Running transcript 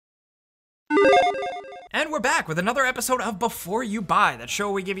And we're back with another episode of Before You Buy, that show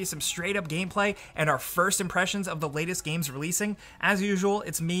where we give you some straight up gameplay and our first impressions of the latest games releasing. As usual,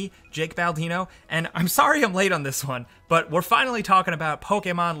 it's me, Jake Baldino, and I'm sorry I'm late on this one, but we're finally talking about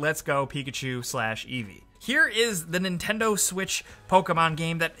Pokemon Let's Go Pikachu / Eevee. Here is the Nintendo Switch Pokemon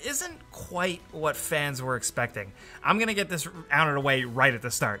game that isn't quite what fans were expecting. I'm gonna get this out of the way right at the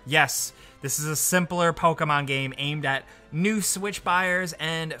start. Yes, this is a simpler Pokemon game aimed at new Switch buyers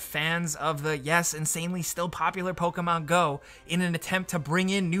and fans of the, yes, insanely still popular Pokemon Go in an attempt to bring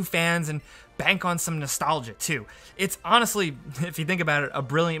in new fans and bank on some nostalgia too. It's honestly, if you think about it, a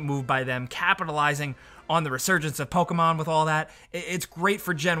brilliant move by them, capitalizing on the resurgence of Pokemon with all that. It's great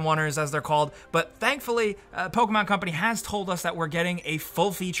for Gen 1ers, as they're called, but thankfully, Pokemon Company has told us that we're getting a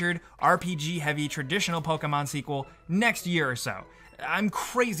full-featured, RPG-heavy traditional Pokemon sequel next year or so. I'm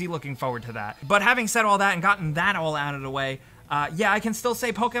crazy looking forward to that. But having said all that and gotten that all out of the way, yeah, I can still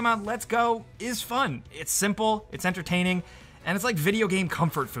say Pokemon Let's Go is fun. It's simple, it's entertaining, and it's like video game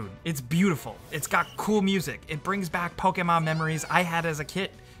comfort food. It's beautiful. It's got cool music. It brings back Pokemon memories I had as a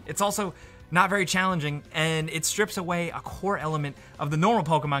kid. It's also not very challenging, and it strips away a core element of the normal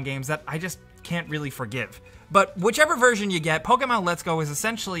Pokemon games that I just can't really forgive. But whichever version you get, Pokemon Let's Go is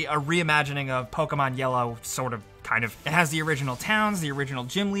essentially a reimagining of Pokemon Yellow, sort of, kind of. It has the original towns, the original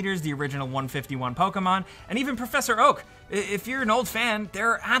gym leaders, the original 151 Pokemon, and even Professor Oak. If you're an old fan,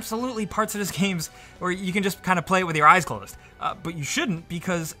 there are absolutely parts of this game where you can just kind of play it with your eyes closed. But you shouldn't,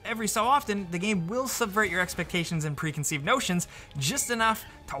 because every so often, the game will subvert your expectations and preconceived notions just enough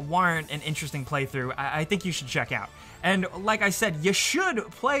to warrant an interesting playthrough I think you should check out. And like I said, you should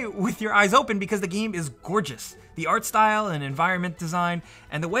play with your eyes open because the game is gorgeous. The art style and environment design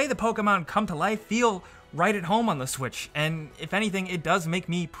and the way the Pokemon come to life feel right at home on the Switch, and if anything, it does make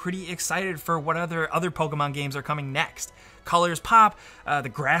me pretty excited for what other Pokemon games are coming next. Colors pop, the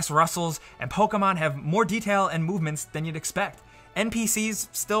grass rustles, and Pokemon have more detail and movements than you'd expect. NPCs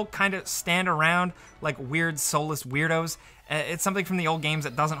still kind of stand around like weird, soulless weirdos. It's something from the old games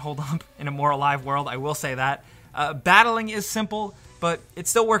that doesn't hold up in a more alive world, I will say that. Battling is simple, but it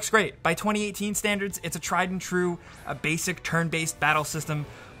still works great. By 2018 standards, it's a tried and true, basic turn-based battle system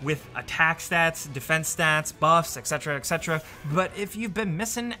with attack stats, defense stats, buffs, etc., etc. But if you've been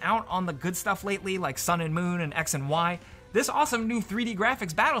missing out on the good stuff lately, like Sun and Moon and X and Y, this awesome new 3D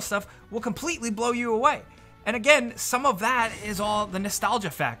graphics battle stuff will completely blow you away. And again, some of that is all the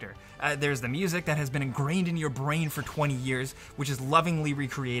nostalgia factor. There's the music that has been ingrained in your brain for 20 years, which is lovingly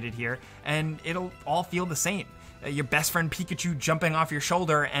recreated here, and it'll all feel the same. Your best friend Pikachu jumping off your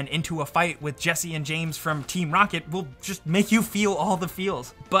shoulder and into a fight with Jesse and James from Team Rocket will just make you feel all the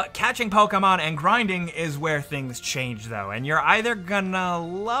feels. But catching Pokemon and grinding is where things change though, and you're either gonna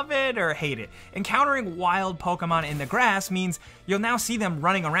love it or hate it. Encountering wild Pokemon in the grass means you'll now see them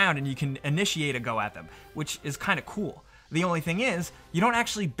running around and you can initiate a go at them, which is kind of cool. The only thing is, you don't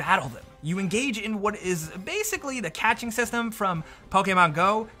actually battle them. You engage in what is basically the catching system from Pokemon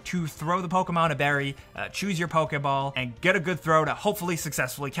Go to throw the Pokemon a berry, choose your Pokeball, and get a good throw to hopefully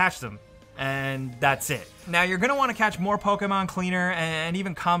successfully catch them. And that's it. Now you're gonna wanna catch more Pokemon cleaner and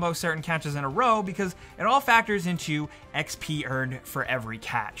even combo certain catches in a row because it all factors into XP earned for every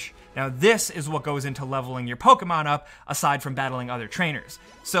catch. Now this is what goes into leveling your Pokemon up aside from battling other trainers.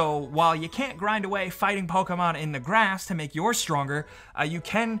 So while you can't grind away fighting Pokemon in the grass to make yours stronger, you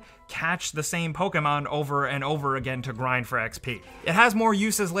can catch the same Pokemon over and over again to grind for XP. It has more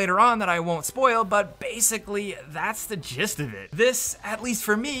uses later on that I won't spoil, but basically that's the gist of it. This, at least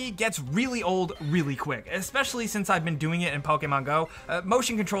for me, gets really old really quick, especially since I've been doing it in Pokemon Go.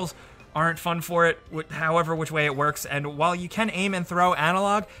 Motion controls aren't fun for it, however which way it works, and while you can aim and throw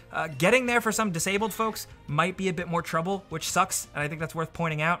analog, getting there for some disabled folks might be a bit more trouble, which sucks, and I think that's worth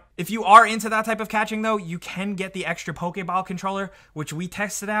pointing out. If you are into that type of catching though, you can get the extra Pokeball controller, which we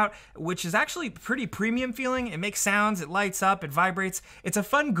tested out, which is actually pretty premium feeling. It makes sounds, it lights up, it vibrates. It's a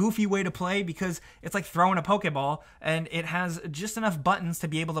fun, goofy way to play because it's like throwing a Pokeball, and it has just enough buttons to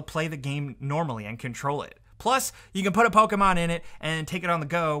be able to play the game normally and control it. Plus, you can put a Pokemon in it and take it on the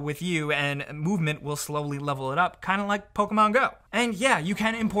go with you, and movement will slowly level it up, kind of like Pokemon Go. And yeah, you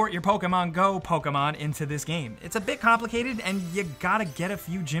can import your Pokemon Go Pokemon into this game. It's a bit complicated, and you gotta get a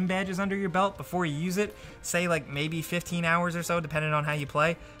few gym badges under your belt before you use it, say like maybe 15 hours or so, depending on how you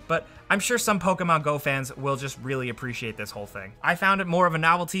play. But I'm sure some Pokemon Go fans will just really appreciate this whole thing. I found it more of a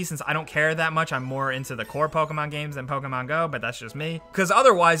novelty since I don't care that much. I'm more into the core Pokemon games than Pokemon Go, but that's just me. Because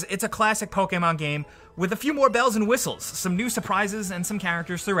otherwise, it's a classic Pokemon game with a few more bells and whistles, some new surprises and some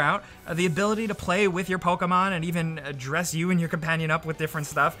characters throughout, the ability to play with your Pokemon and even dress you and your companion up with different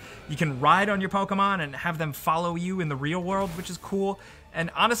stuff. You can ride on your Pokemon and have them follow you in the real world, which is cool. And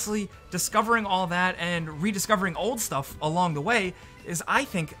honestly, discovering all that and rediscovering old stuff along the way is, I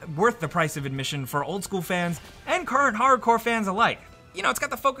think, worth the price of admission for old school fans and current hardcore fans alike. You know, it's got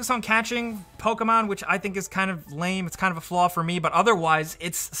the focus on catching Pokemon, which I think is kind of lame. It's kind of a flaw for me, but otherwise,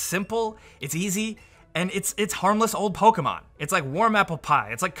 it's simple, it's easy, and it's harmless old Pokemon. It's like warm apple pie.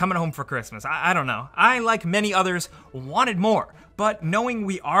 It's like coming home for Christmas. I don't know. I, like many others, wanted more, but knowing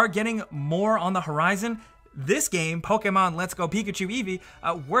we are getting more on the horizon, this game, Pokemon Let's Go Pikachu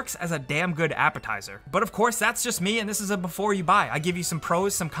Eevee, works as a damn good appetizer. But of course, that's just me, and this is a before you buy. I give you some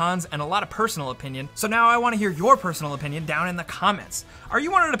pros, some cons, and a lot of personal opinion. So now I want to hear your personal opinion down in the comments. Are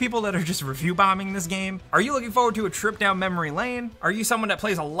you one of the people that are just review bombing this game? Are you looking forward to a trip down memory lane? Are you someone that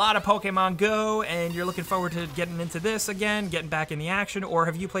plays a lot of Pokemon Go, and you're looking forward to getting into this again, getting back in the action? Or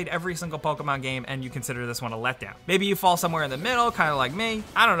have you played every single Pokemon game and you consider this one a letdown? Maybe you fall somewhere in the middle, kind of like me.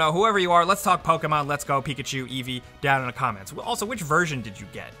 I don't know, whoever you are, let's talk Pokemon Let's Go Pikachu Eevee down in the comments. Also, which version did you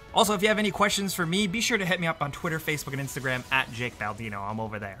get? Also, if you have any questions for me, be sure to hit me up on Twitter, Facebook, and Instagram at Jake Baldino. I'm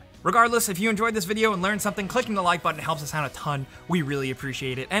over there. Regardless, if you enjoyed this video and learned something, clicking the like button helps us out a ton. We really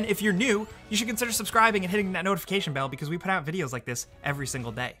appreciate it. And if you're new, you should consider subscribing and hitting that notification bell because we put out videos like this every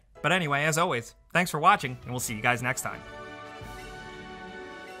single day. But anyway, as always, thanks for watching, and we'll see you guys next time.